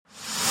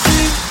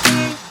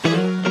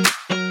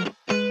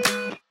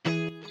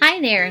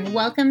there, and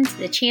welcome to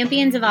the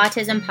Champions of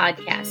Autism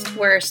podcast,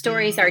 where our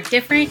stories are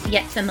different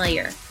yet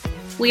familiar.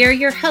 We are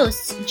your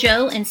hosts,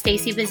 Joe and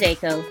Stacy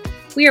Bazeko.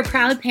 We are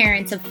proud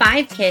parents of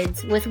 5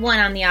 kids with 1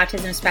 on the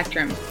autism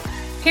spectrum.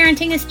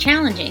 Parenting is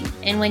challenging,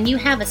 and when you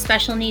have a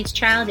special needs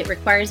child, it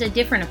requires a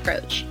different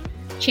approach.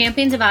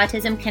 Champions of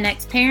Autism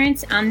connects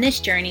parents on this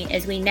journey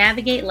as we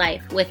navigate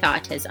life with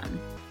autism.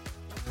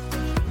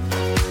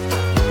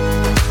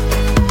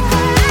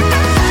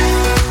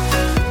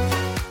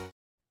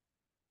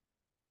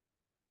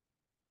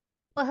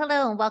 Well,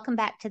 hello, and welcome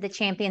back to the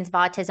Champions of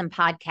Autism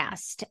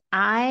podcast.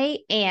 I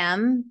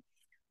am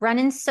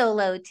running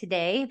solo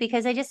today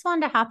because I just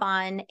wanted to hop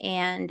on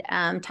and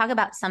talk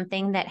about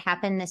something that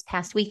happened this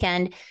past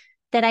weekend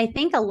that I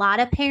think a lot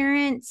of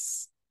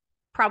parents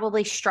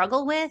probably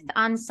struggle with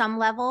on some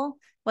level,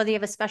 whether you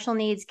have a special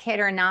needs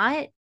kid or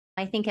not.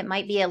 I think it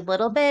might be a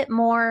little bit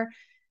more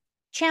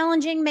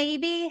challenging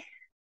maybe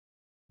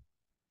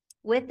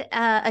with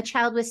a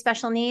child with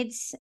special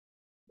needs.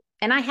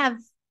 And I have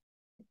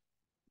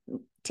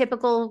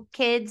typical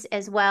kids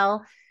as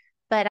well.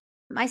 But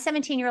my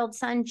 17-year-old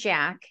son,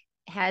 Jack,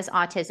 has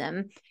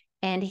autism,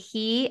 and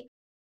he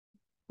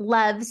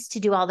loves to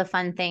do all the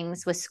fun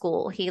things with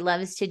school. He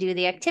loves to do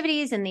the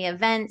activities and the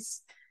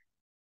events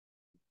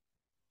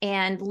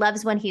and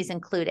loves when he's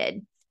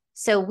included.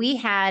 So we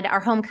had our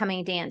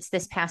homecoming dance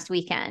this past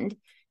weekend,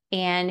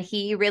 and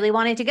he really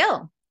wanted to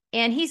go.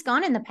 And he's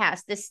gone in the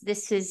past.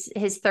 This is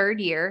his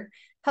 3rd year.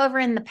 However,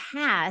 in the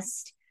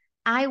past,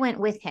 I went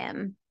with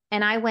him.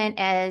 And I went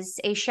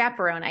as a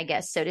chaperone, I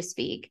guess, so to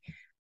speak.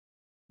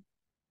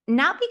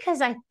 Not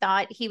because I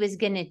thought he was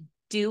going to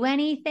do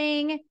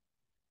anything.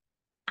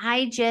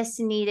 I just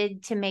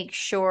needed to make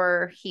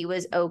sure he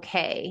was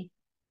okay.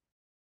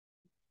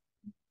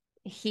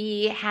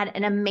 He had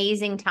an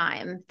amazing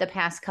time the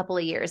past couple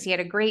of years. He had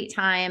a great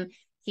time.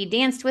 He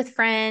danced with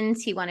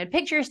friends. He wanted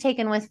pictures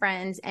taken with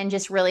friends and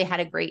just really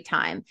had a great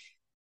time.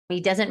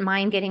 He doesn't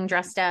mind getting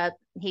dressed up.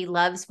 He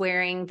loves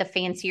wearing the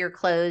fancier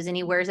clothes, and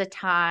he wears a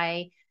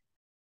tie.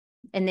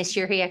 And this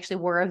year he actually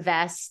wore a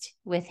vest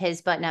with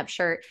his button-up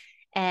shirt.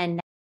 And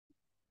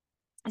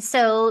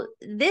so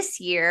this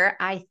year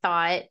I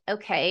thought,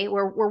 okay,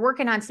 we're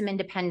working on some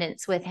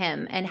independence with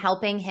him and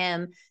helping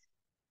him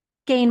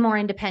gain more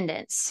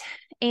independence.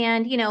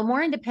 And, you know,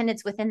 more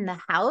independence within the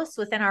house,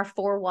 within our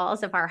 4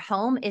 walls of our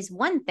home is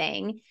one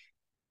thing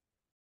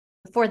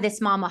for this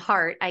mama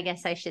heart, I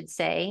guess I should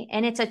say.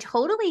 And it's a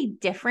totally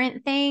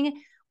different thing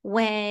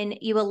when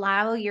you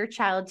allow your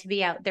child to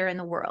be out there in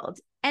the world.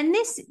 And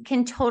this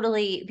can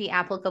totally be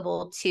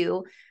applicable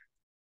to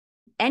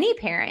any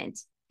parent.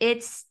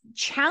 It's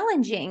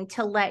challenging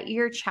to let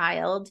your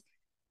child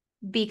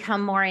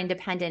become more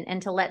independent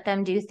and to let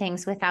them do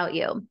things without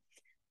you.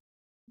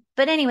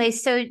 But anyway,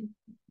 so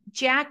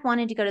Jack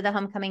wanted to go to the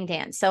homecoming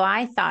dance. So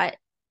I thought,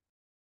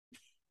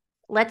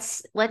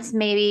 let's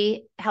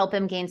maybe help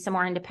him gain some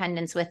more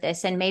independence with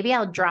this. And maybe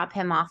I'll drop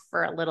him off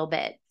for a little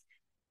bit.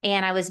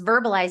 And I was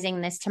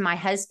verbalizing this to my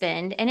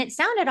husband, and it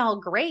sounded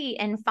all great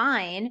and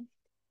fine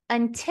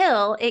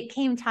until it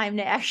came time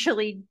to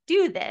actually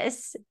do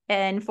this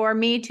and for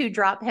me to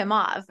drop him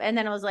off. And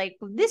then I was like,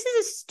 this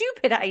is a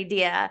stupid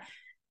idea.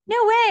 No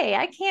way,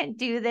 I can't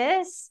do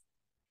this.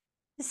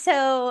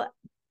 So,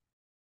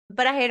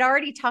 but I had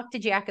already talked to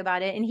Jack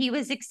about it, and he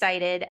was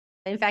excited.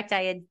 In fact,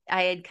 I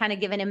had kind of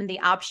given him the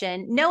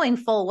option, knowing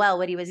full well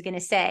what he was going to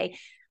say.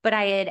 But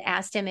I had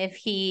asked him if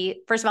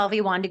he, first of all, if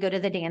he wanted to go to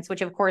the dance,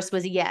 which of course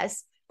was a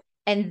yes.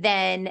 And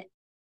then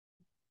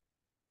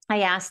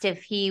I asked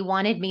if he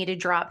wanted me to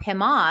drop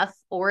him off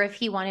or if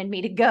he wanted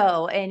me to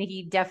go. And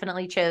he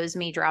definitely chose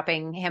me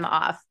dropping him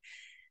off.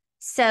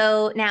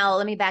 So now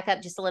let me back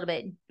up just a little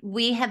bit.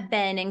 We have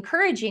been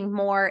encouraging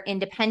more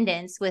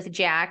independence with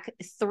Jack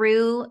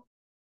through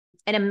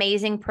an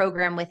amazing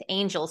program with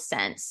Angel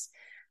Sense,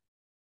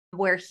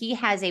 where he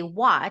has a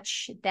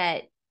watch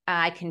that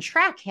I can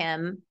track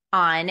him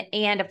on.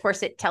 And of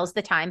course, it tells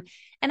the time.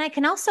 And I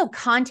can also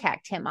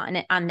contact him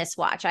on this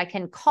watch. I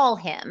can call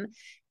him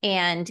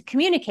and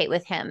communicate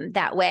with him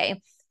that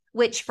way,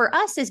 which for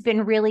us has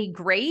been really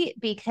great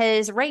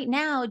because right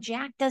now,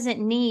 Jack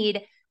doesn't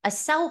need a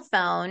cell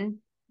phone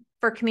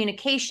for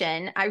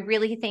communication. I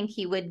really think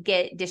he would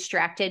get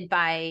distracted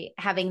by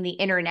having the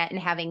internet and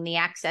having the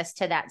access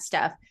to that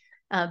stuff.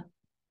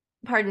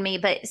 Pardon me.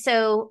 But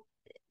so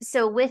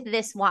with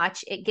this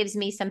watch, it gives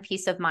me some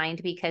peace of mind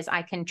because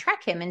I can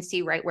track him and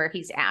see right where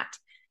he's at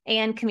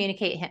and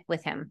communicate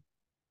with him.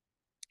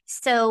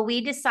 So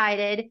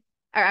I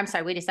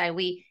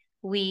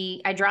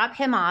drop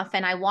him off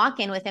and I walk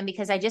in with him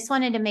because I just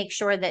wanted to make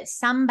sure that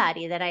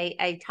somebody that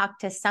I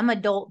talked to some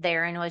adult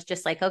there and was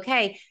just like,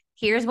 okay,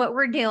 here's what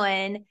we're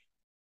doing.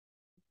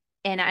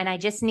 And I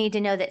just need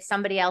to know that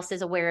somebody else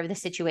is aware of the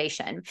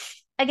situation.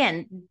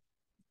 Again,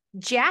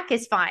 Jack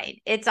is fine.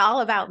 It's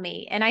all about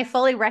me. And I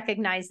fully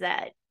recognize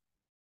that.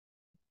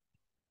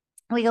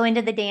 We go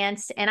into the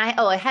dance and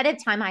ahead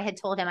of time, I had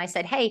told him, I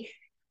said, hey,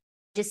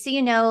 just so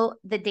you know,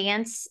 the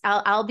dance,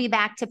 I'll be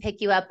back to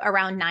pick you up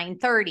around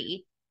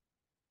 9:30.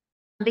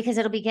 because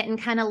it'll be getting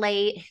kind of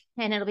late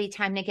and it'll be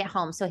time to get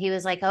home. So he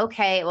was like,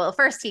 okay. Well,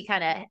 first he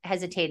kind of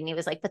hesitated and he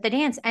was like, but the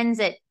dance ends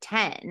at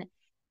 10.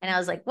 And I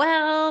was like,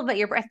 well, but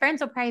your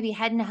friends will probably be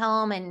heading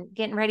home and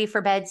getting ready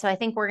for bed. So I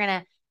think we're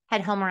going to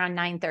head home around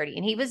 9:30.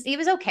 And he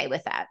was okay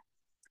with that.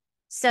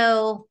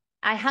 So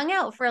I hung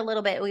out for a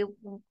little bit.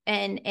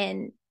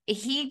 And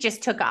he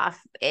just took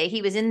off.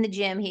 He was in the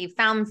gym. He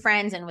found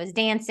friends and was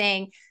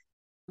dancing,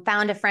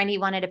 found a friend he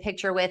wanted a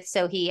picture with.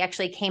 So he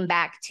actually came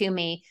back to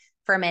me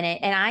for a minute.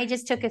 And I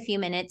just took a few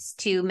minutes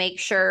to make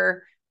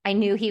sure I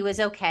knew he was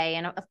okay.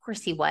 And of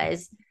course he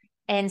was.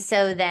 And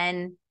so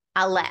then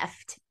I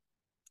left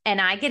and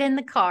I get in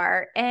the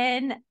car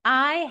and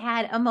I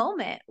had a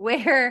moment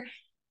where,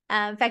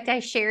 in fact, I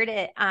shared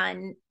it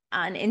on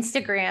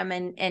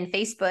Instagram and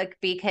Facebook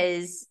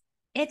because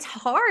it's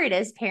hard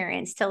as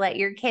parents to let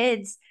your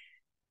kids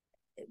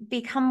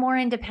become more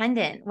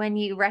independent when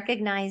you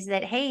recognize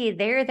that, hey,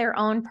 they're their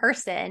own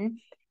person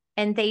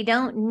and they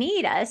don't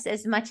need us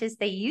as much as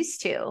they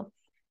used to.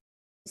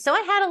 So I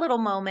had a little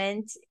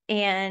moment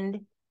and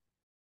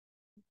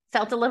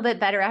felt a little bit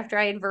better after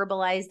I had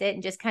verbalized it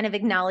and just kind of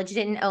acknowledged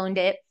it and owned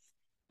it,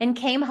 and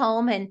came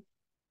home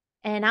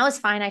and I was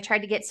fine. I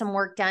tried to get some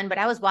work done, but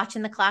I was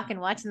watching the clock and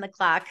watching the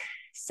clock.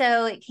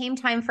 So it came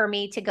time for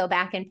me to go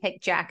back and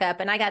pick Jack up.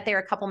 And I got there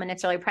a couple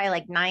minutes early, probably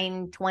like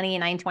 9:20,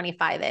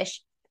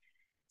 9:25-ish.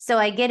 So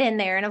I get in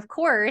there, and of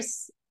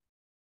course,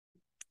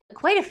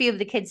 quite a few of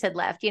the kids had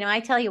left. I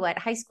tell you what,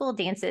 high school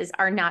dances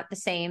are not the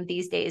same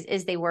these days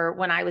as they were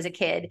when I was a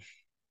kid.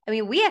 I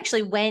mean, we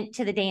actually went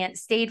to the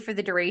dance, stayed for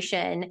the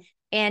duration,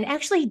 and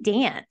actually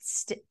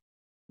danced.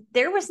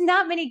 There was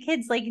not many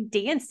kids like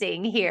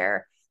dancing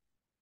here.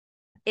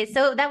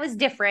 So that was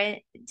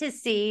different to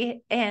see,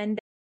 and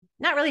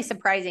not really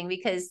surprising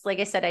because, like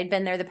I said, I'd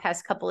been there the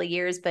past couple of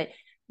years, but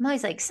I'm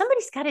always like,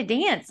 somebody's got to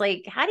dance.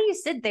 Like, how do you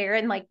sit there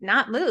and like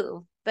not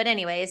move? But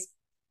anyways,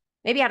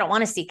 maybe I don't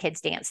want to see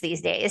kids dance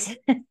these days.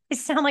 I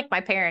sound like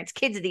my parents,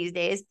 kids these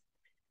days.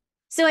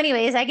 So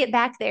anyways, I get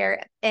back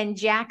there and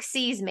Jack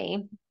sees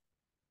me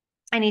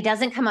and he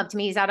doesn't come up to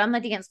me. He's out on the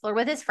dance floor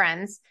with his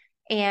friends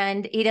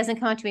and he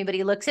doesn't come up to me, but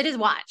he looks at his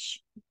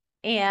watch.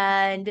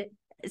 And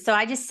so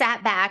I just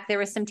sat back. There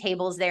was some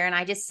tables there and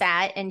I just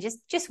sat and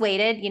just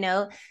waited,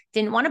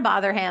 didn't want to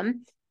bother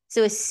him.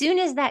 So as soon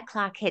as that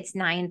clock hits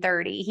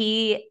 9:30,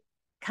 he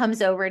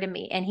comes over to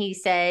me and he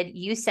said,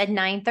 "You said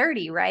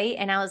 9:30, right?"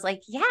 And I was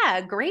like,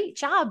 "Yeah, great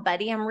job,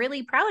 buddy. I'm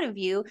really proud of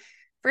you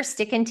for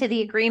sticking to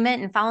the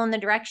agreement and following the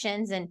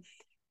directions." And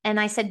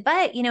I said,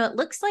 "But, it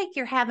looks like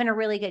you're having a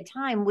really good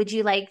time. Would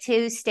you like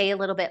to stay a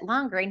little bit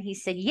longer?" And he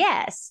said,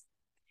 "Yes."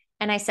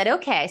 And I said,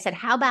 "Okay." I said,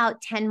 "How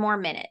about 10 more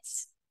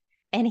minutes?"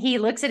 And he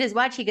looks at his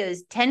watch, he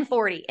goes,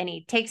 10:40, and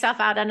he takes off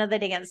out onto the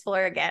dance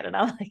floor again. And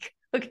I'm like,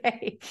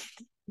 okay.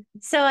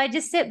 So I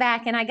just sit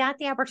back and I got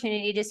the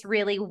opportunity to just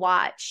really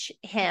watch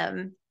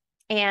him.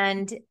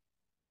 And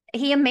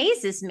he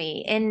amazes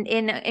me in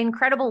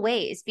incredible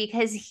ways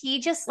because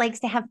he just likes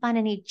to have fun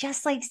and he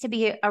just likes to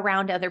be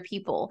around other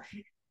people.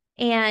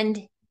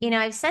 And,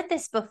 I've said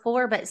this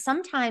before, but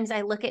sometimes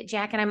I look at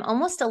Jack and I'm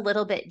almost a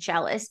little bit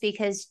jealous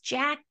because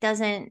Jack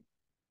doesn't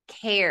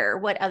care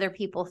what other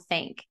people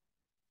think.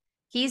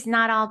 He's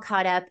not all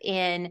caught up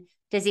in,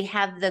 does he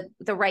have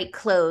the right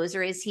clothes,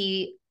 or is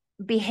he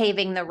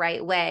behaving the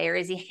right way, or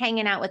is he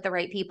hanging out with the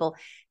right people?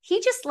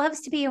 He just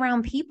loves to be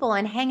around people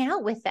and hang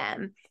out with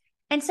them.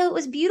 And so it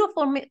was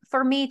beautiful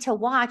for me to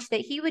watch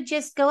that he would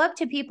just go up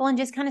to people and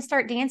just kind of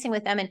start dancing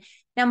with them. And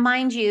now,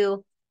 mind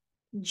you,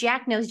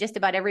 Jack knows just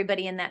about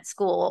everybody in that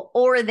school,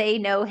 or they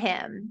know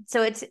him.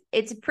 So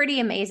it's pretty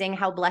amazing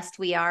how blessed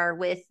we are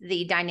with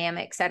the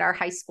dynamics at our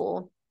high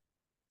school.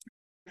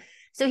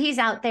 So he's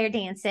out there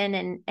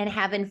dancing and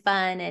having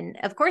fun. And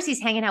of course, he's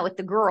hanging out with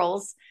the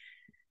girls.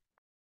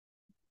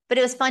 But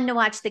it was fun to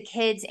watch the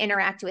kids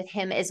interact with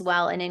him as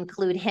well and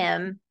include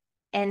him.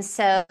 And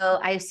so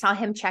I saw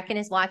him checking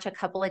his watch a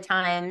couple of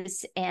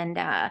times. And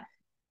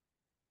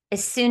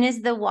as soon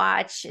as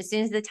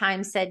the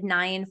time said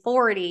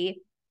 9:40,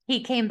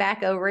 he came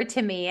back over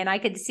to me and I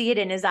could see it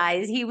in his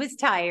eyes. He was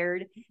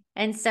tired.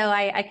 And so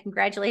I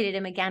congratulated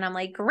him again. I'm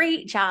like,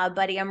 great job,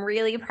 buddy. I'm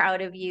really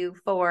proud of you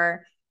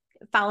for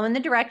following the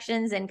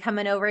directions and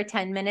coming over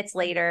 10 minutes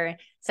later.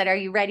 Said, "Are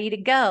you ready to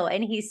go?"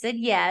 And he said,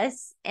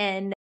 "Yes."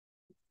 And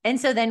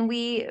so then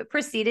we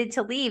proceeded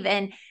to leave.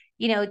 And,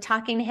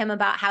 talking to him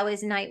about how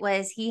his night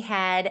was, he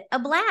had a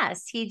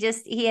blast.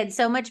 He had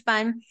so much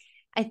fun.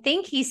 I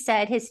think he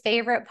said his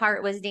favorite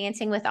part was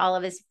dancing with all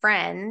of his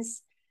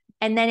friends.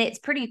 And then it's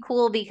pretty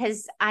cool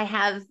because I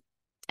have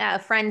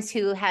friends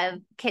who have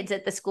kids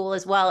at the school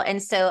as well.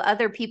 And so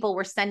other people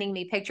were sending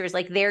me pictures,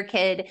 like their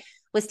kid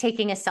was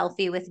taking a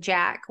selfie with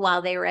Jack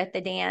while they were at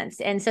the dance.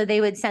 And so they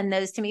would send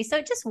those to me. So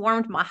it just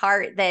warmed my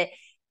heart that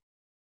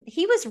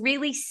he was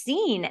really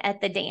seen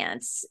at the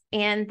dance.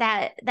 And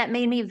that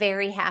made me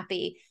very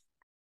happy.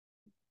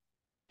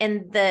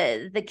 And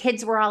the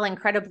kids were all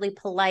incredibly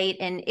polite.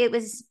 And it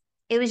was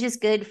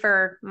just good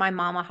for my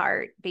mama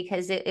heart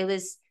because it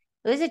was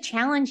It was a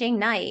challenging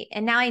night.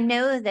 And now I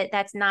know that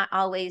that's not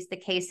always the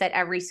case at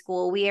every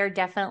school. We are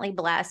definitely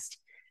blessed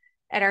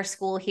at our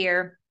school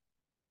here.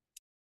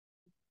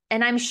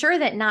 And I'm sure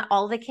that not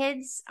all the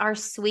kids are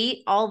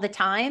sweet all the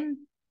time.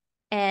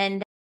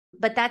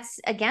 But that's,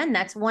 again,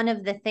 that's one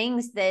of the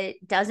things that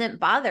doesn't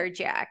bother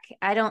Jack.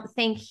 I don't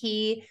think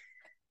he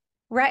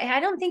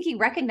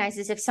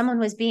recognizes if someone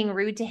was being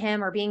rude to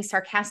him or being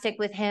sarcastic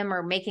with him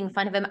or making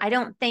fun of him. I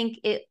don't think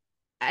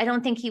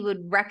he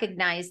would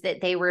recognize that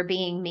they were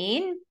being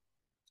mean.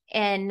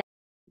 And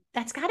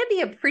that's got to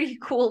be a pretty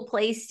cool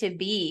place to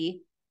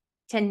be,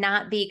 to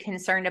not be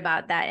concerned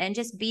about that and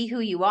just be who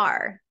you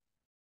are.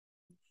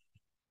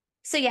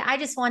 So yeah, I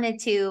just wanted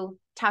to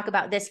talk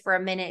about this for a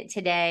minute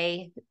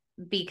today,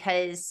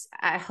 because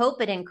I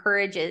hope it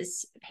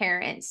encourages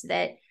parents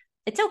that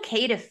it's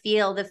okay to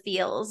feel the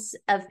feels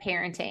of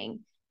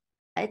parenting.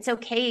 It's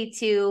okay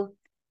to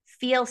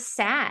feel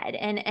sad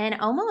and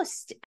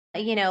almost,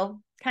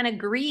 kind of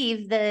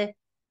grieve the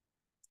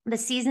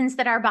seasons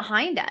that are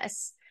behind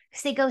us,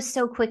 because they go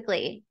so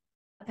quickly.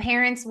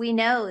 Parents, we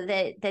know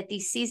that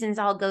these seasons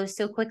all go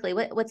so quickly.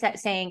 What's that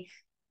saying?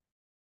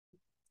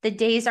 The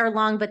days are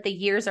long, but the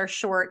years are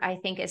short, I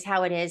think is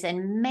how it is.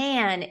 And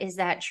man, is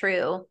that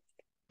true,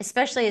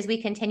 especially as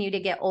we continue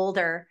to get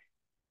older.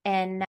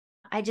 And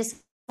I just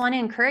want to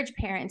encourage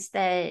parents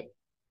that,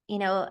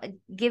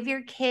 give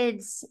your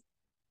kids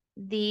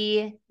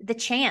the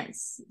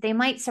chance. They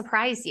might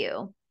surprise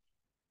you.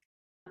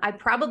 I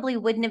probably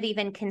wouldn't have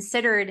even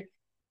considered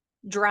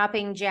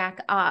dropping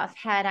Jack off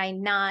had I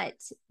not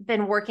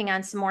been working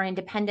on some more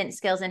independent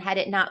skills, and had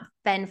it not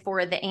been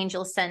for the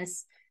Angel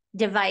Sense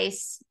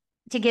device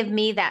to give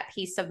me that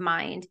peace of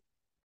mind.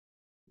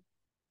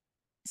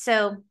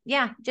 So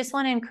yeah, just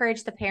want to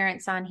encourage the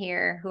parents on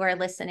here who are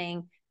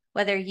listening,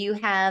 whether you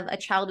have a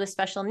child with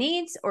special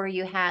needs or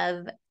you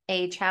have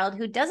a child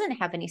who doesn't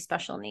have any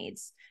special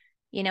needs.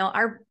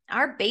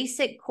 Our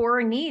basic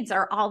core needs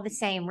are all the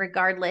same,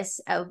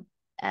 regardless of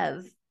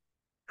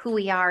who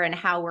we are and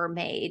how we're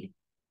made.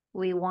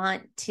 We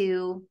want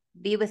to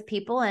be with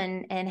people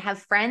and have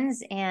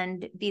friends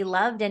and be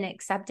loved and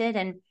accepted.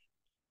 And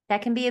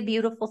that can be a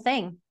beautiful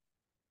thing.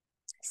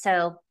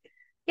 So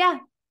yeah,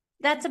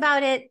 that's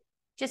about it.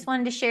 Just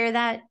wanted to share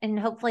that, and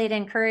hopefully it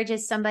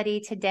encourages somebody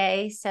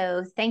today.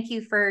 So thank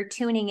you for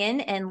tuning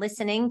in and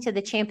listening to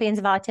the Champions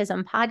of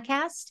Autism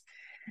podcast.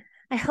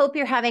 I hope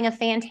you're having a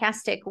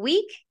fantastic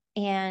week,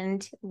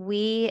 and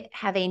we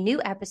have a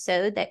new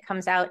episode that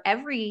comes out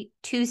every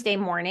Tuesday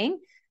morning.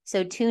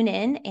 So tune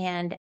in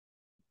and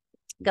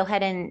go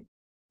ahead and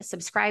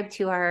subscribe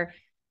to our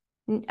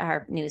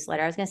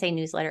newsletter. I was going to say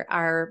newsletter,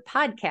 our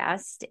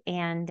podcast,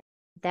 and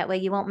that way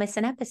you won't miss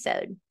an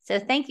episode. So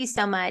thank you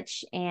so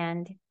much,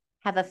 and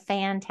have a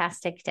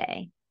fantastic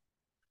day.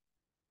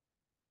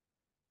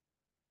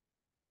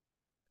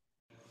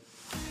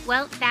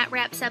 Well, that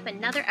wraps up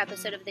another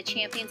episode of the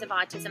Champions of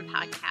Autism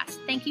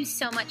podcast. Thank you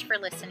so much for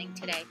listening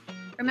today.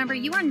 Remember,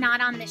 you are not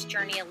on this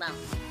journey alone.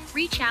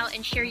 Reach out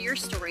and share your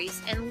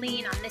stories and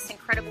lean on this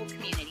incredible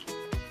community.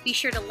 Be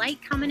sure to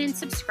like, comment, and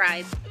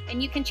subscribe,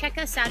 and you can check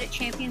us out at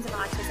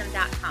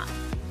championsofautism.com.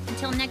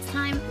 Until next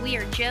time, we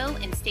are Joe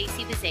and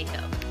Stacy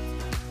Vizeko.